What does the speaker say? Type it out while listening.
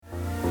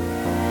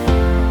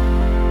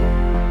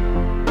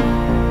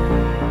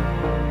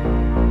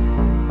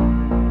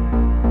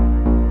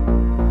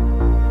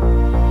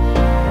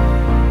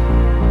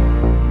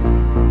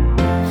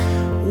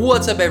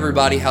What's up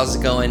everybody, how's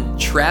it going?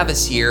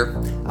 Travis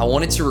here. I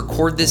wanted to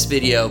record this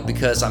video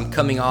because I'm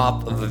coming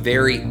off of a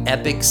very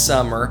epic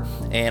summer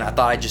and I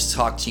thought I'd just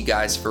talk to you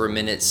guys for a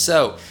minute.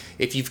 So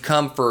if you've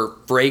come for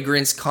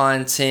fragrance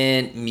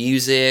content,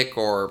 music,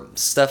 or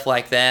stuff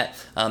like that,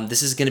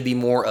 this is going to be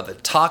more of a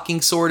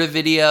talking sort of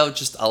video,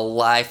 just a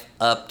life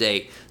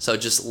update. So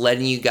just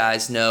letting you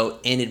guys know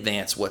in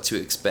advance what to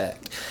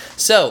expect.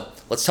 So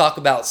let's talk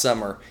about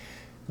summer.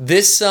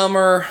 This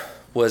summer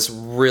was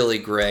really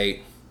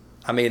great.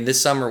 I mean,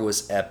 this summer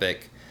was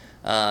epic.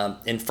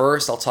 And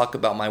first, I'll talk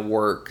about my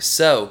work.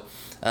 So,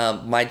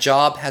 my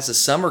job has a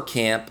summer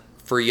camp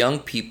for young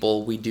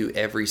people we do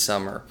every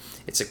summer.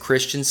 It's a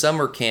Christian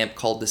summer camp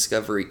called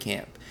Discovery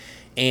Camp.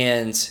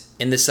 And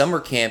in the summer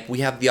camp,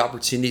 we have the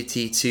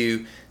opportunity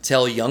to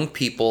tell young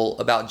people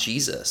about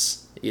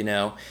Jesus,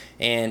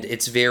 and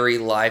it's very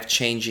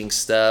life-changing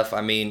stuff. I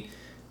mean,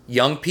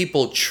 young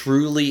people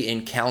truly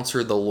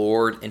encounter the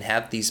Lord and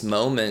have these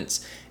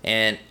moments,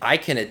 and I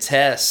can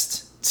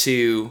attest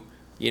to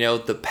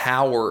the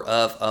power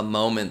of a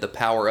moment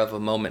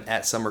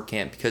at summer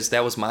camp, because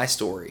that was my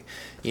story,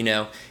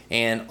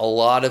 and a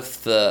lot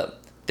of the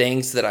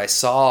things that I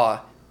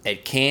saw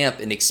at camp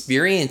and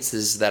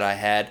experiences that I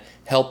had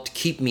helped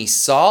keep me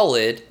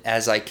solid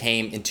as I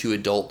came into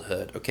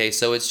adulthood. Okay,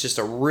 so it's just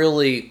a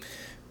really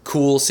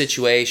cool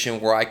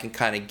situation where I can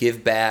kind of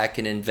give back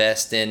and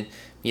invest in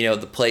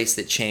the place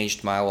that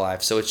changed my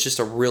life. So it's just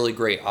a really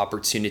great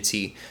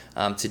opportunity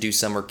to do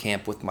summer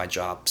camp with my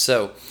job.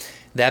 So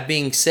that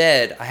being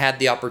said, I had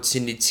the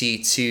opportunity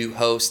to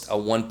host a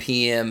 1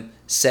 p.m.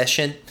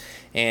 session,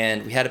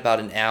 and we had about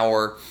an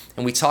hour,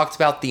 and we talked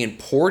about the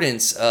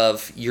importance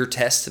of your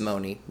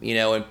testimony,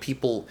 and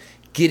people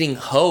getting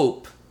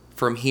hope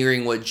from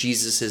hearing what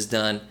Jesus has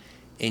done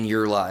in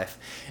your life.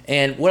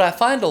 And what I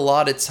find a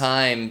lot of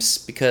times,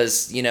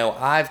 because,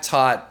 I've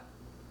taught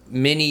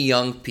many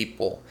young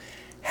people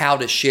how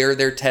to share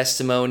their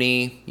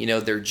testimony,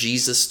 their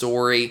Jesus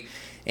story,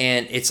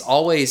 and it's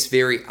always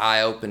very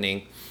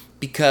eye-opening.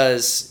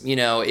 Because,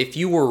 if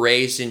you were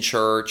raised in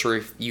church, or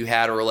if you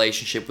had a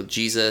relationship with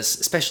Jesus,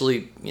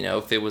 especially,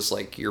 if it was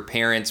like your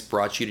parents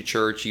brought you to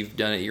church, you've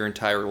done it your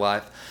entire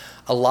life,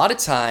 a lot of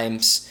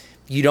times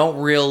you don't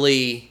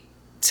really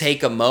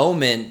take a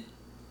moment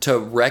to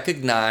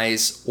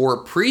recognize or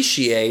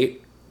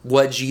appreciate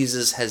what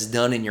Jesus has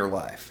done in your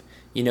life.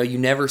 You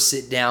never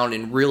sit down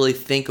and really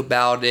think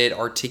about it,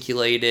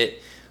 articulate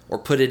it, or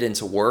put it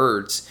into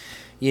words,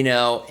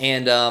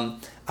 and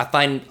I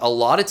find a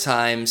lot of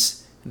times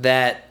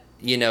that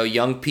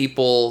young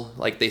people,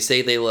 like, they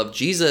say they love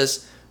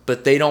Jesus,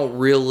 but they don't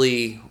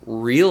really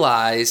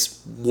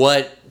realize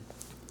what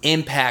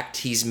impact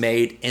he's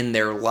made in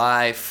their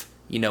life,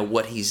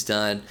 what he's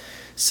done.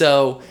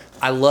 So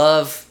I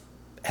love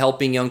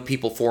helping young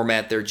people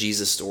format their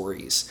Jesus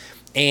stories.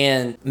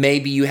 And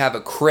maybe you have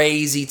a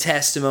crazy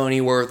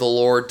testimony where the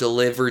Lord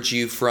delivered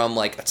you from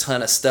like a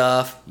ton of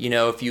stuff,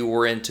 if you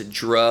were into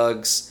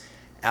drugs,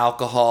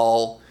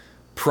 alcohol,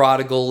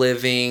 prodigal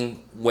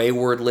living,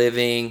 wayward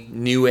living,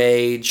 new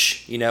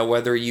age,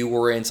 whether you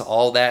were into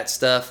all that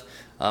stuff,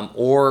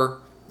 or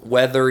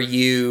whether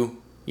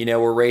you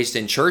were raised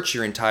in church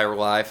your entire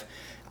life.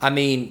 I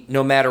mean,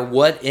 no matter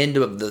what end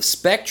of the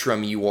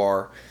spectrum you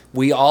are,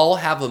 we all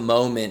have a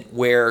moment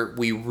where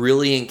we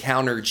really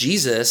encounter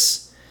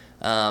Jesus,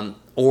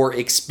 or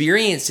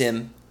experience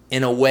him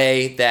in a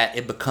way that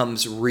it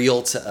becomes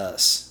real to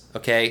us.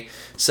 Okay,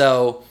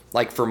 so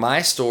like for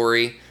my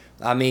story,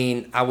 I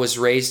mean, I was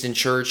raised in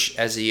church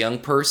as a young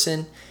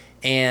person,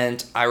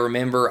 and I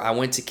remember I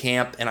went to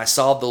camp and I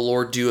saw the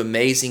Lord do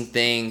amazing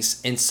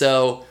things. And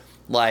so,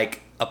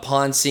 like,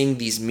 upon seeing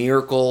these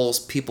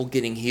miracles, people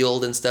getting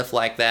healed and stuff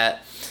like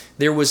that,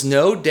 there was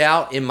no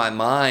doubt in my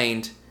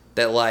mind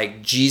that,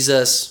 like,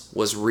 Jesus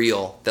was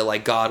real, that,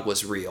 like, God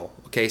was real.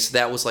 Okay, so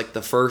that was, like,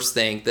 the first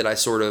thing that I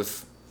sort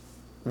of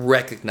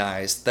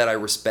recognized, that I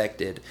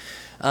respected.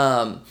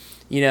 And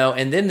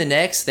then the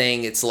next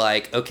thing, it's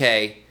like,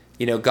 okay,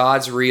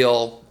 God's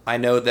real. I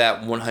know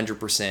that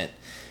 100%.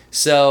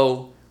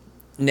 So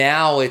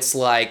now it's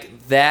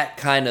like that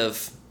kind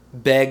of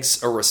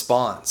begs a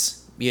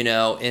response,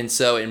 And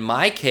so in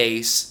my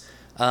case,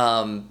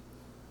 the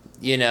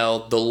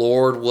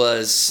Lord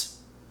was,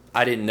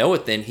 I didn't know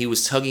it then, he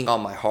was tugging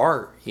on my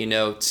heart,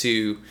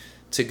 to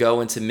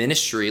go into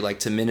ministry, like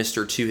to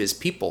minister to his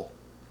people.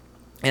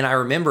 And I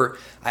remember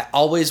I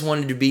always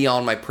wanted to be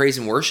on my praise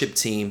and worship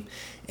team.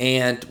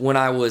 And when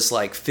I was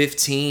like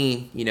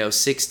 15,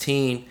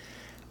 16,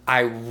 I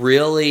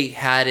really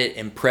had it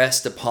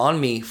impressed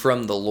upon me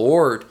from the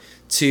Lord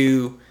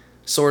to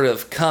sort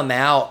of come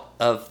out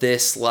of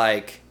this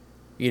like,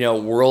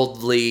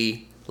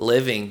 worldly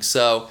living.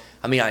 So,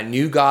 I mean, I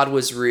knew God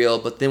was real,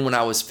 but then when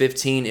I was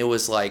 15, it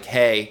was like,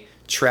 hey,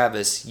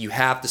 Travis, you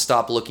have to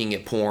stop looking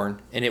at porn.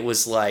 And it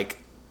was like,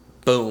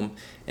 boom.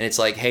 And it's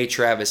like, hey,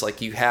 Travis,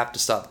 like, you have to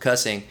stop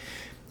cussing.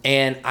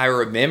 And I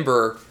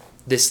remember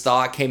this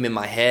thought came in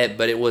my head,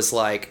 but it was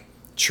like,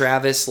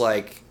 Travis,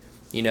 like,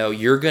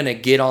 you're going to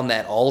get on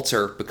that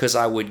altar, because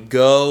I would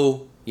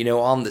go,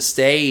 on the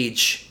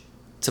stage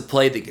to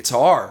play the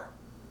guitar,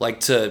 like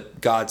to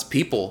God's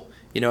people.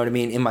 You know what I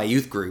mean? In my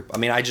youth group. I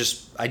mean, I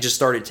just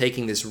started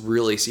taking this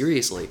really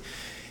seriously.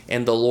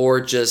 And the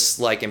Lord just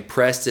like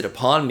impressed it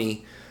upon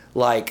me,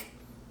 like,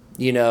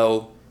 you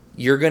know,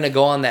 you're going to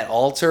go on that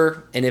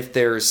altar, and if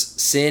there's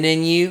sin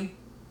in you,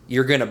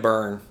 you're going to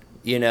burn.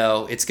 You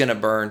know, it's going to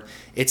burn.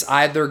 It's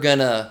either going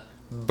to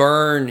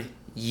burn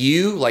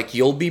you, like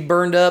you'll be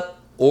burned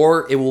up,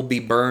 or it will be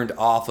burned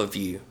off of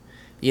you,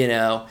 you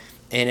know?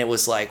 And it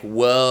was like,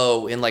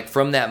 whoa. And like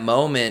from that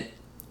moment,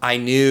 I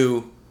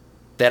knew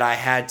that I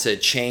had to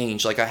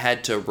change. Like I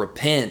had to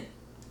repent,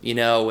 you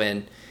know,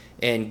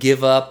 and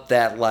give up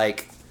that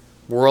like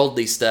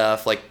worldly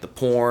stuff, like the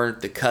porn,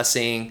 the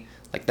cussing,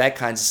 like that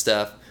kinds of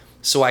stuff,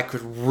 so I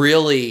could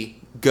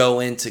really go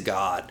into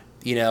God,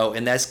 you know.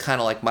 And that's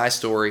kind of like my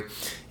story.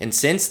 And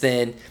since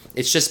then,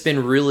 it's just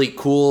been really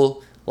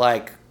cool.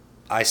 Like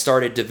I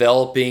started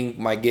developing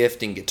my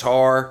gift in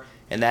guitar,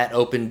 and that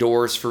opened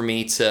doors for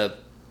me to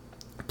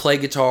play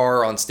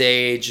guitar on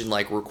stage and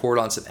like record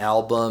on some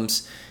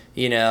albums,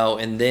 you know.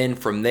 And then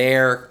from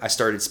there, I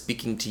started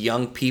speaking to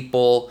young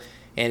people,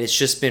 and it's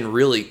just been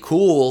really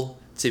cool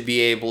to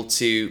be able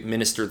to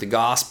minister the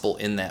gospel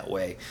in that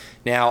way.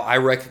 Now, I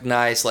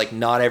recognize like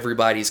not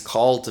everybody's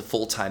called to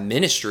full-time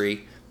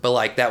ministry, but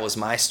like that was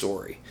my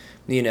story,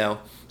 you know.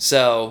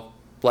 So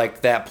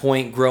like that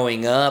point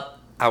growing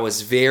up, I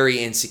was very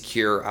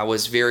insecure. I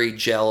was very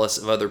jealous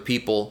of other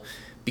people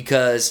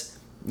because,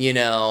 you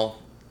know,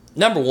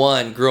 number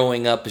one,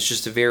 growing up is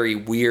just a very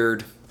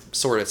weird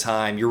sort of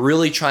time. You're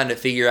really trying to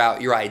figure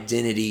out your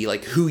identity,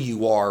 like who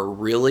you are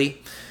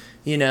really,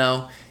 you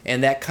know,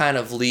 and that kind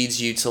of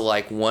leads you to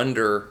like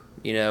wonder,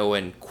 you know,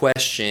 and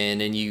question,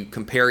 and you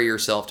compare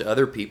yourself to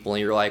other people,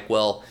 and you're like,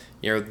 well,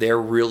 you know, they're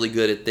really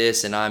good at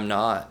this and I'm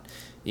not,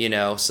 you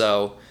know.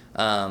 So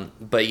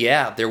but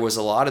yeah, there was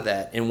a lot of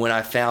that. And when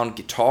I found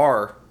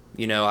guitar,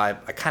 you know, I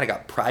kind of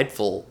got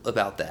prideful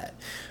about that.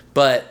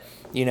 But,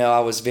 you know, I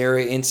was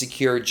very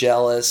insecure,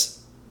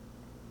 jealous,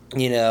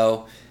 you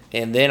know,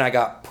 and then I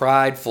got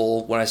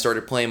prideful when I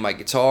started playing my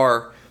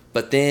guitar.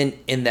 But then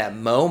in that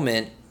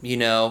moment, you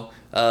know,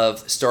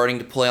 of starting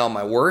to play on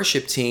my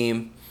worship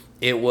team,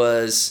 it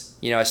was,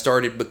 you know, I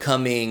started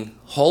becoming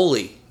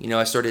holy. You know,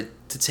 I started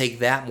to take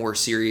that more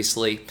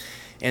seriously.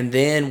 And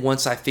then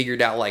once I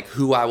figured out like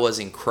who I was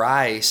in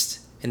Christ,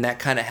 and that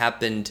kind of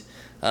happened,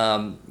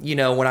 you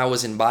know, when I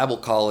was in Bible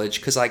college,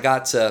 because I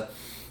got to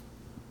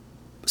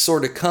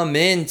sort of come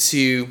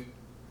into,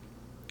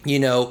 you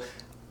know,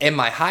 in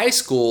my high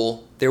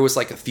school, there was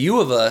like a few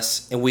of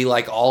us, and we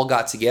like all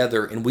got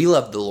together and we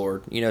loved the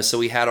Lord, you know, so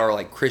we had our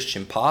like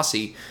Christian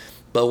posse.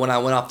 But when I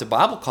went off to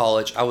Bible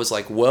college, I was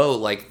like, whoa,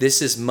 like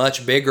this is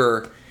much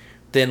bigger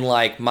than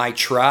like my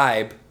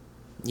tribe,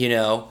 you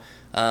know.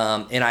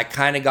 And I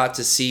kind of got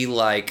to see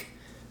like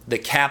the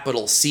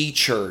capital C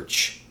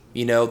church,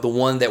 you know, the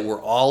one that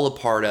we're all a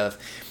part of.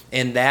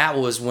 And that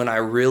was when I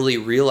really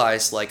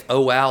realized like,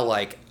 oh wow,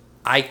 like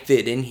I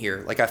fit in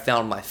here. Like I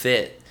found my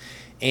fit.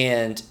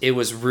 And it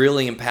was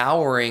really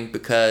empowering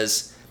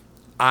because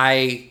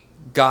I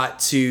got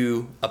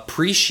to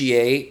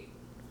appreciate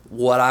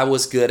what I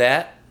was good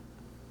at.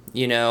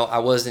 You know, I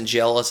wasn't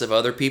jealous of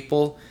other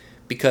people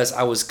because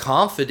I was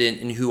confident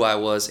in who I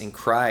was in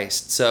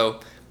Christ. So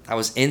I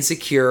was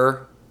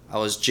insecure, I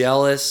was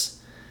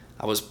jealous,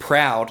 I was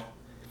proud,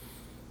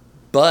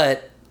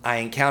 but I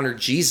encountered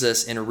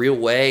Jesus in a real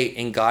way,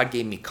 and God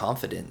gave me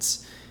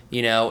confidence,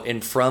 you know.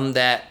 And from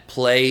that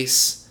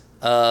place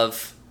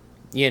of,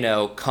 you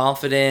know,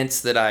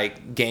 confidence that I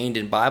gained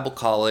in Bible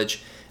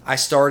college, I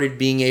started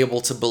being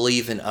able to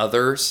believe in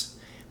others.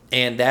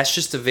 And that's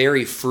just a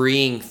very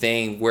freeing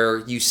thing where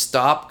you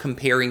stop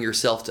comparing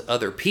yourself to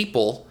other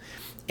people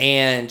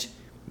and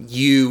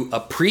you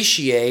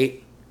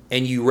appreciate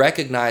and you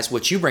recognize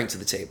what you bring to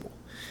the table,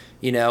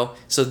 you know.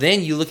 So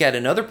then you look at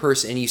another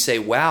person and you say,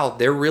 wow,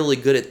 they're really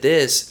good at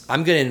this.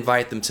 I'm going to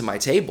invite them to my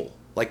table.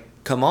 Like,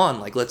 come on,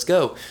 like, let's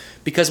go.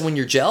 Because when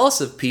you're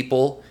jealous of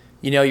people,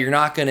 you know, you're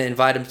not going to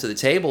invite them to the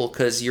table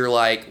because you're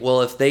like,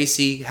 well, if they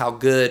see how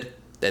good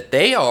that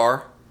they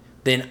are,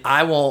 then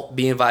I won't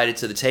be invited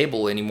to the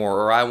table anymore,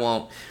 or I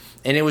won't.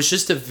 And it was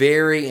just a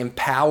very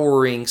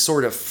empowering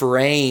sort of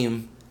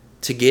frame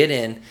to get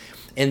in.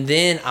 And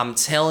then I'm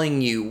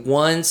telling you,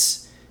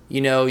 once,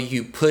 you know,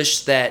 you push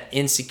that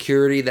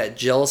insecurity, that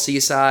jealousy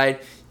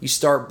aside, you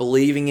start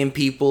believing in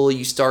people,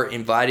 you start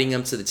inviting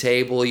them to the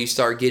table, you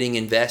start getting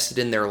invested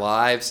in their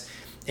lives,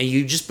 and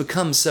you just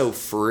become so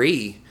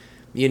free,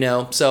 you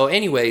know. So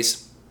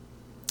anyways,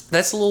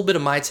 that's a little bit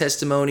of my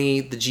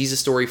testimony. The Jesus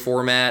story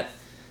format,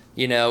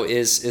 you know,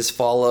 is as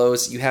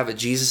follows. You have a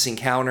Jesus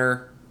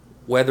encounter,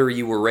 whether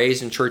you were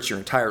raised in church your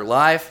entire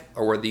life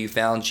or whether you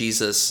found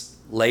Jesus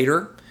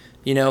later,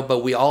 you know, but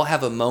we all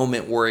have a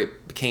moment where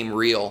it became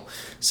real.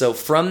 So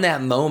from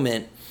that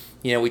moment,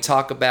 you know, we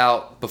talk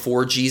about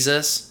before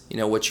Jesus, you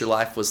know, what your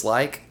life was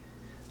like.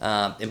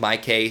 In my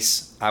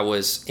case, I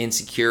was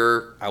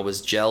insecure, I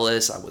was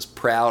jealous, I was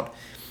proud.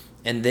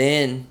 And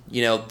then,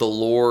 you know, the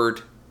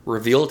Lord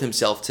revealed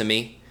himself to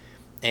me.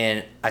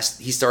 and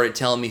he started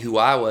telling me who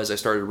I was. I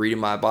started reading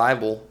my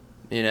Bible,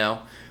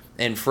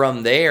 and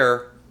from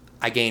there,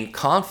 I gained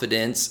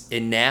confidence,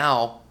 and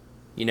now,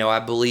 I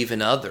believe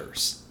in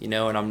others, and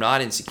I'm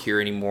not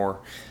insecure anymore,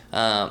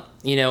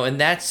 and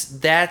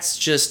that's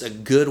just a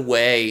good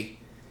way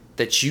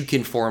that you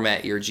can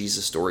format your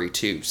Jesus story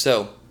too.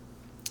 So,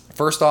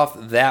 first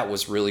off, that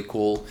was really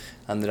cool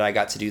that I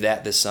got to do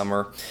that this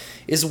summer,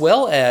 as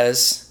well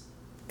as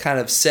kind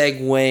of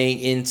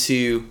segueing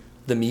into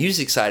the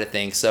music side of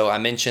things. So I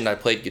mentioned I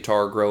played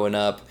guitar growing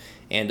up,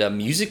 and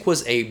music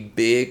was a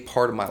big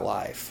part of my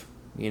life,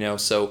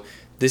 so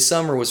this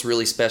summer was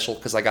really special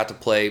because I got to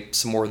play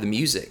some more of the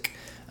music.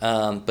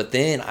 But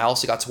then I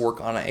also got to work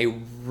on a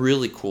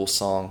really cool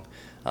song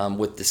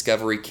with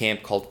Discovery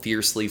Camp called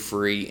Fiercely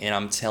Free, and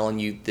I'm telling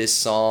you, this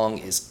song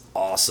is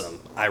awesome.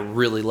 I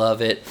really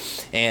love it,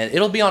 and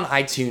it'll be on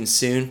iTunes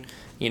soon.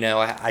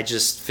 I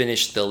just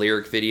finished the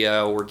lyric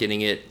video. We're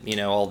getting it,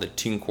 all the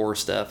TuneCore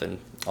stuff and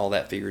all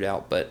that figured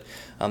out. But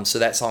so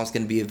that song's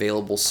going to be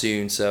available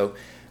soon. So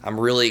I'm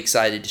really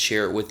excited to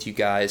share it with you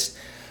guys.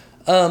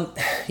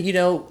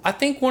 I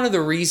think one of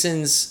the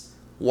reasons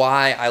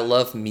why I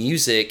love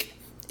music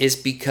is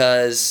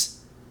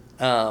because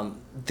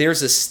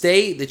there's a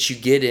state that you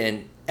get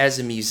in as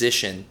a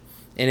musician,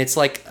 and it's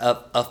like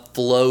a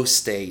flow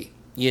state,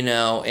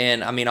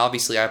 and I mean,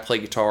 obviously I play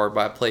guitar,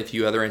 but I play a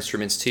few other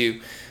instruments too.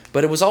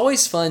 But it was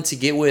always fun to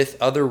get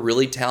with other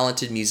really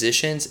talented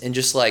musicians and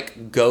just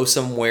like go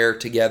somewhere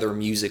together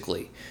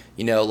musically.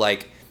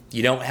 Like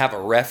you don't have a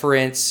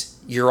reference.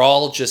 You're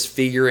all just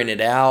figuring it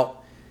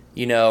out,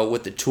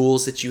 with the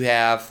tools that you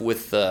have,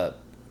 with the,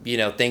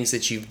 things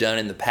that you've done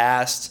in the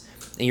past.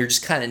 And you're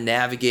just kind of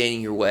navigating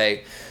your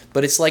way.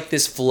 But it's like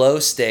this flow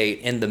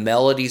state, and the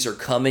melodies are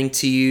coming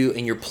to you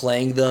and you're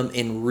playing them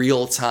in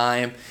real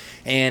time.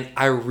 And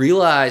I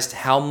realized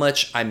how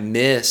much I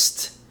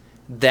missed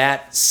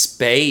that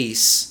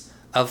space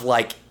of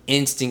like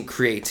instant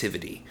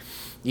creativity,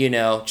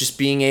 just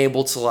being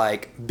able to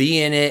like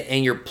be in it,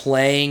 and you're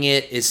playing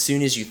it as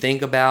soon as you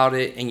think about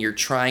it, and you're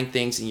trying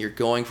things and you're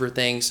going for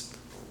things.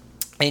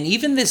 And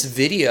even this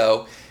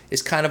video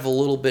is kind of a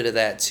little bit of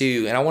that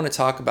too. And I want to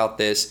talk about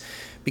this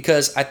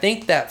because I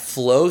think that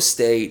flow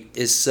state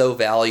is so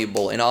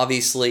valuable. And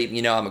obviously,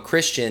 I'm a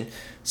Christian,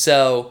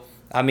 so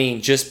I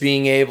mean, just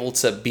being able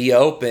to be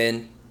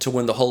open to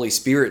when the Holy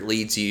Spirit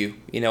leads you,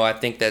 I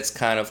think that's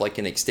kind of like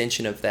an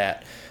extension of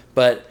that.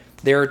 But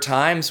there are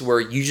times where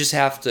you just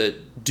have to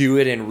do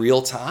it in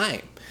real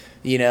time,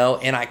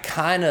 and I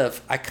kind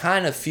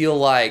of feel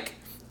like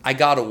I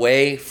got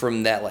away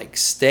from that like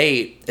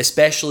state,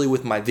 especially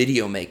with my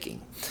video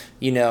making,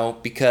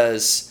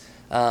 because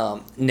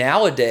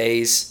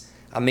nowadays,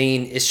 I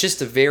mean, it's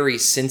just a very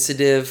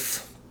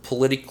sensitive,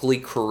 politically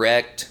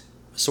correct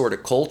sort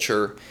of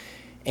culture.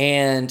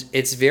 And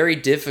it's very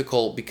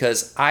difficult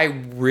because I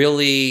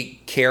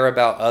really care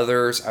about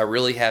others. I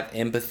really have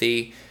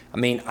empathy. I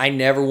mean, I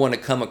never want to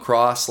come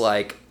across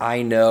like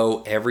I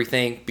know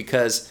everything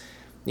because,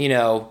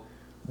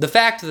 the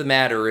fact of the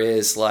matter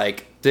is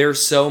like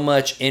there's so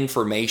much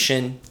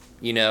information,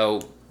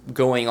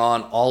 going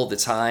on all the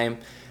time.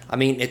 I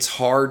mean, it's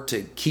hard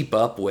to keep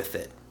up with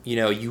it.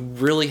 You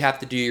really have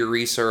to do your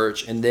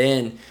research, and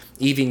then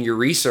even your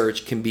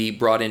research can be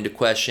brought into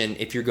question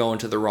if you're going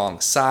to the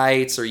wrong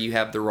sites or you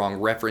have the wrong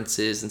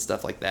references and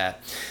stuff like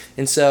that.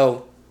 And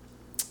so,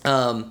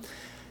 in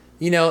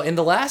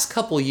the last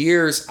couple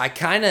years, I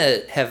kind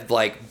of have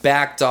like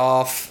backed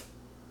off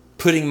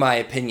putting my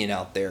opinion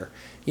out there.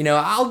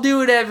 I'll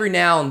do it every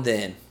now and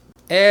then.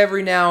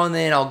 Every now and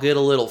then I'll get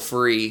a little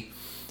free,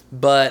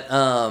 but,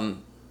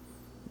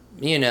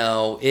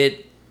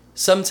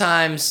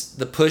 sometimes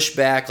the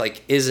pushback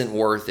like isn't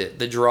worth it.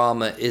 The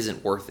drama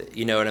isn't worth it.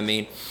 You know what I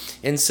mean?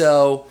 And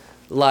so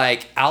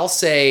like I'll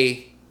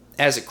say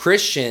as a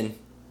Christian,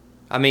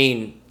 I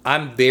mean,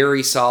 I'm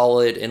very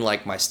solid in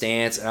like my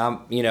stance, and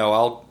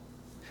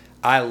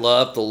I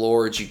love the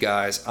Lord, you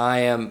guys. I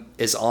am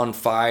as on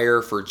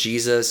fire for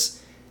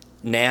Jesus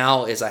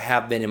now as I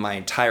have been in my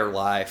entire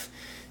life.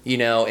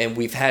 And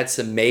we've had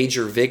some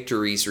major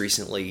victories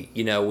recently,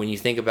 when you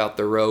think about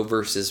the Roe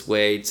versus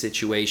Wade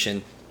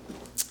situation.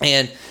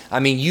 And I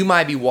mean, you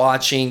might be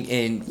watching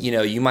and,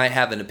 you might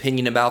have an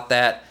opinion about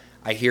that.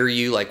 I hear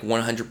you like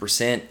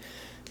 100%.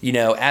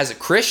 As a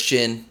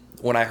Christian,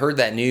 when I heard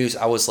that news,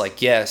 I was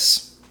like,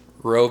 yes,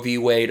 Roe v.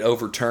 Wade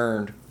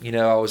overturned.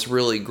 I was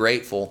really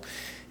grateful.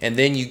 And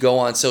then you go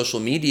on social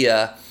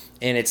media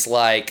and it's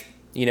like,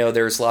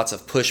 there's lots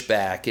of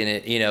pushback, and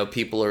it,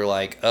 people are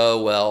like,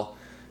 oh, well,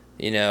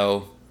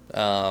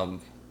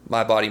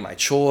 my body, my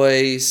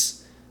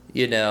choice,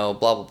 blah,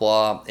 blah,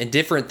 blah, and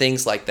different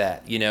things like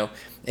that, And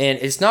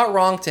it's not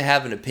wrong to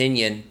have an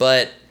opinion,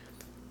 but,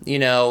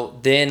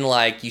 then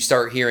like you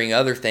start hearing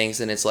other things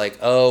and it's like,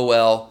 oh,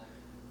 well,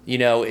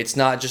 it's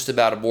not just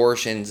about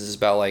abortions, it's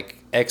about like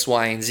X,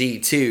 Y, and Z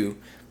too,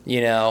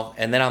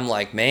 And then I'm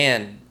like,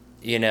 man,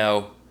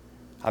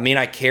 I mean,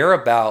 I care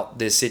about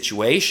this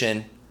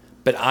situation,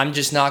 but I'm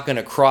just not going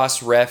to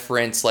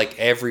cross-reference like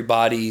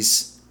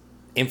everybody's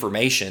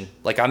information.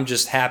 Like, I'm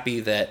just happy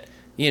that,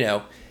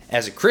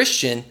 as a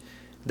Christian,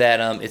 that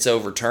it's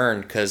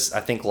overturned, because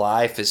I think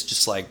life is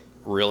just like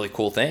really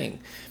cool thing,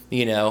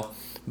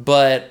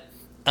 But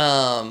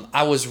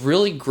I was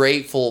really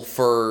grateful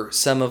for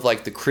some of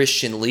like the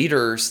Christian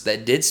leaders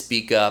that did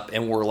speak up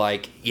and were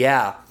like,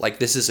 yeah, like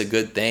this is a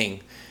good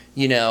thing,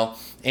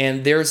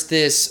 And there's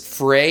this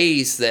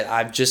phrase that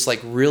I've just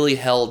like really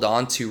held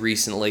on to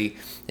recently,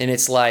 and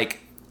it's like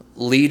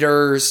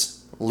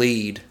leaders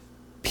lead,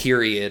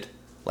 period.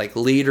 Like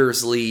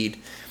leaders lead.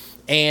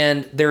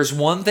 And there's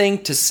one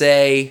thing to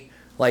say,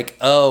 like,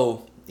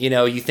 oh,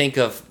 you think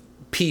of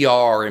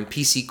PR and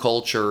PC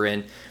culture,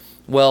 and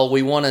well,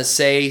 we want to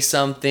say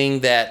something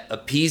that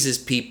appeases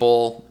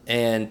people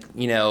and,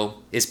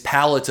 is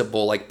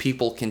palatable, like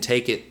people can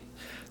take it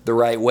the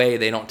right way,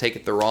 they don't take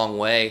it the wrong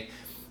way.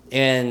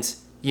 And,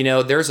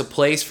 there's a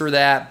place for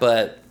that,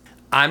 but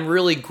I'm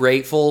really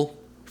grateful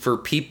for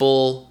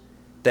people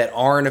that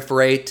aren't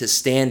afraid to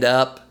stand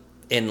up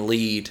and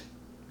lead,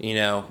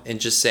 and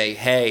just say,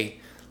 hey,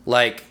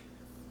 like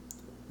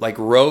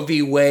Roe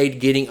v. Wade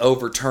getting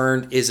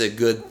overturned is a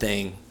good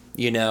thing,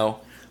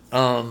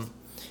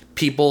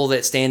 people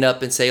that stand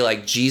up and say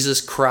like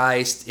Jesus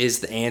Christ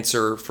is the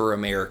answer for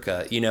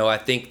America. I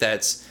think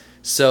that's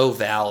so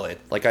valid.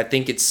 Like I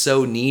think it's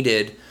so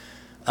needed.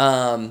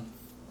 And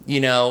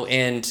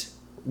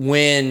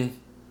when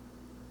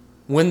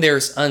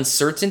there's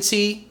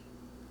uncertainty,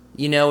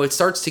 it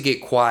starts to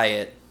get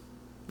quiet.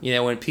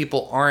 When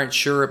people aren't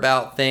sure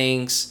about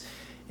things,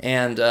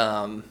 and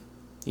when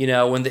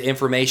the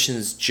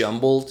information's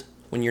jumbled,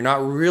 when you're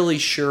not really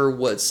sure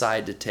what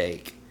side to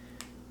take,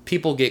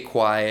 people get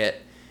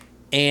quiet.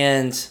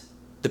 And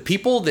the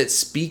people that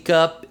speak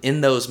up in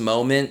those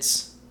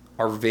moments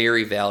are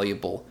very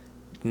valuable.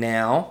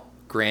 Now,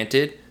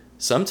 granted,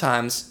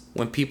 sometimes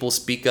when people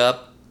speak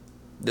up,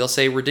 they'll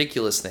say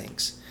ridiculous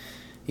things,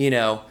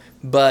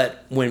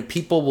 but when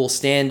people will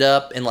stand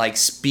up and like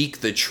speak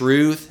the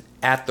truth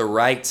at the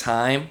right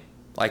time,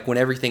 like when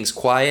everything's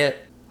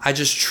quiet, I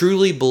just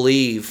truly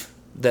believe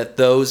that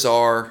those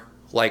are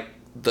like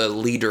the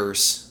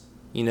leaders,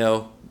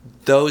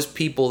 those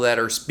people that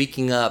are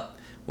speaking up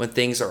when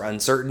things are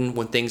uncertain,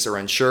 when things are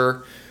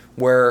unsure,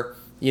 where,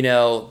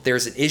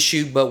 there's an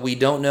issue, but we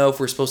don't know if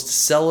we're supposed to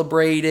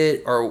celebrate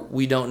it, or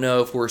we don't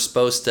know if we're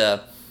supposed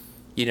to,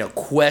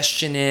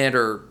 question it,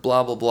 or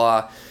blah, blah,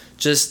 blah.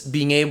 Just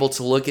being able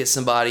to look at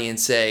somebody and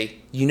say,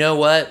 you know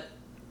what?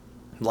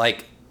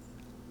 Like,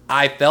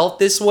 I felt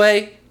this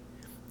way,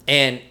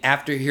 and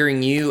after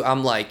hearing you,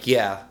 I'm like,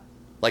 yeah,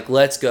 like,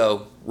 let's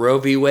go. Roe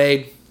v.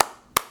 Wade,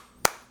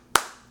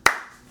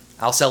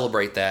 I'll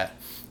celebrate that.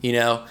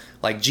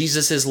 Like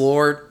Jesus is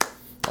Lord,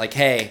 like,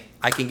 hey,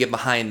 I can get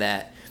behind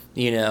that,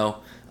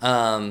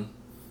 and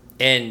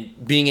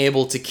being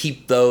able to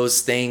keep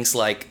those things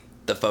like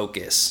the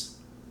focus,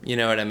 you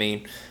know what I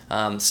mean?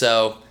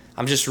 So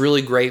I'm just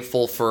really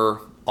grateful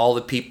for all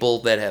the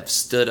people that have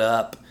stood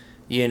up,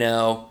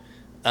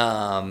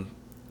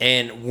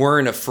 and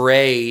weren't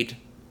afraid,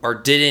 or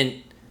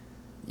didn't,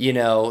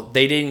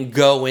 they didn't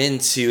go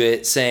into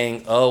it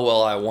saying, oh,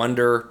 well, I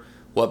wonder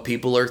what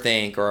people are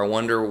think, or I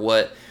wonder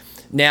what.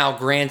 Now,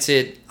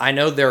 granted, I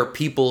know there are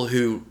people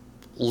who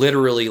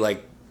literally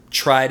like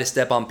try to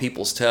step on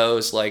people's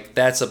toes. Like,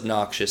 that's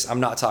obnoxious. I'm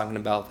not talking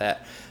about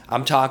that.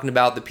 I'm talking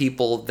about the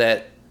people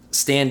that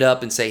stand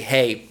up and say,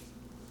 hey,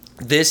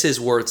 this is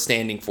worth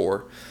standing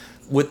for.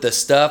 With the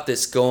stuff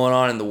that's going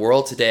on in the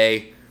world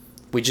today,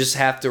 we just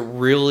have to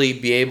really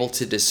be able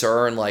to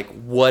discern, like,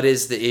 what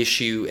is the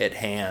issue at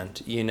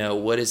hand?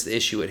 What is the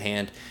issue at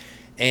hand?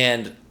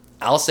 And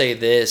I'll say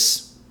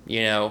this,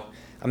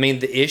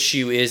 the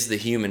issue is the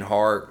human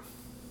heart.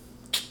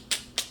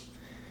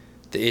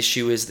 The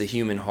issue is the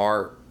human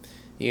heart,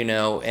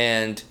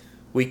 and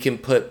we can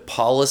put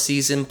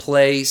policies in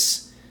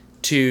place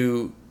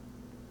to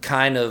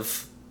kind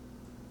of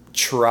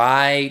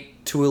try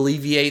to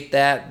alleviate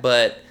that.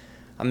 But,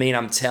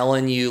 I'm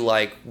telling you,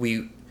 like,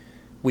 we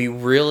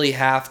really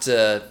have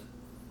to,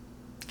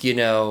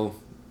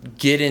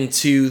 get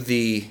into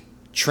the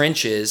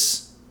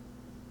trenches,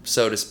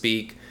 so to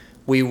speak.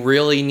 We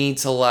really need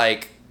to,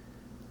 like,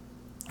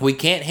 we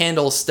can't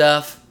handle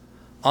stuff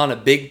on a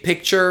big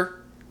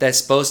picture that's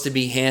supposed to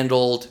be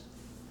handled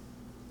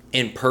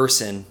in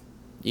person,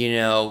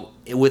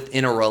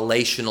 within a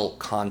relational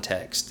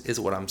context is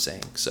what I'm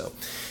saying. So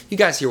you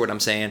guys hear what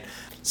I'm saying.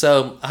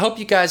 So I hope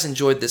you guys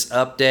enjoyed this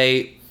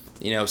update.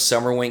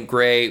 Summer went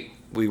great.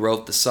 We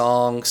wrote the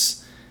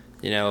songs.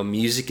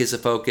 Music is a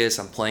focus.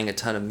 I'm playing a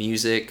ton of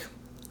music.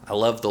 I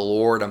love the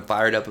Lord. I'm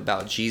fired up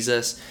about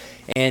Jesus.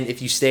 And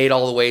if you stayed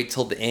all the way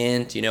till the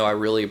end, I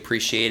really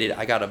appreciate it.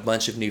 I got a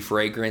bunch of new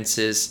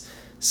fragrances.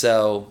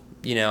 So,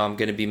 I'm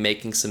going to be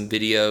making some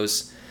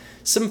videos,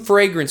 some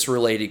fragrance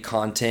related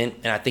content,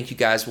 and I think you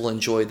guys will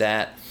enjoy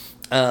that.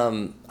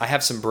 I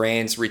have some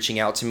brands reaching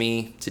out to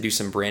me to do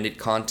some branded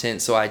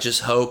content. So I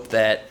just hope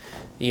that,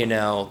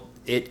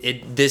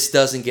 this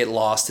doesn't get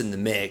lost in the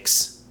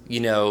mix.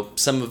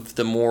 Some of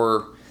the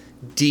more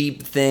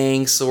deep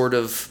things sort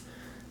of,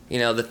 you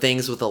know, the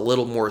things with a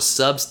little more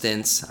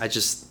substance, I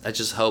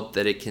just hope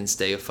that it can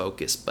stay a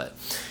focus. But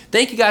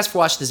thank you guys for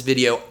watching this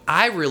video.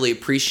 I really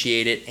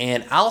appreciate it,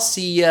 and I'll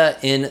see ya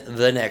in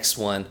the next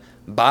one.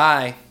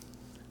 Bye.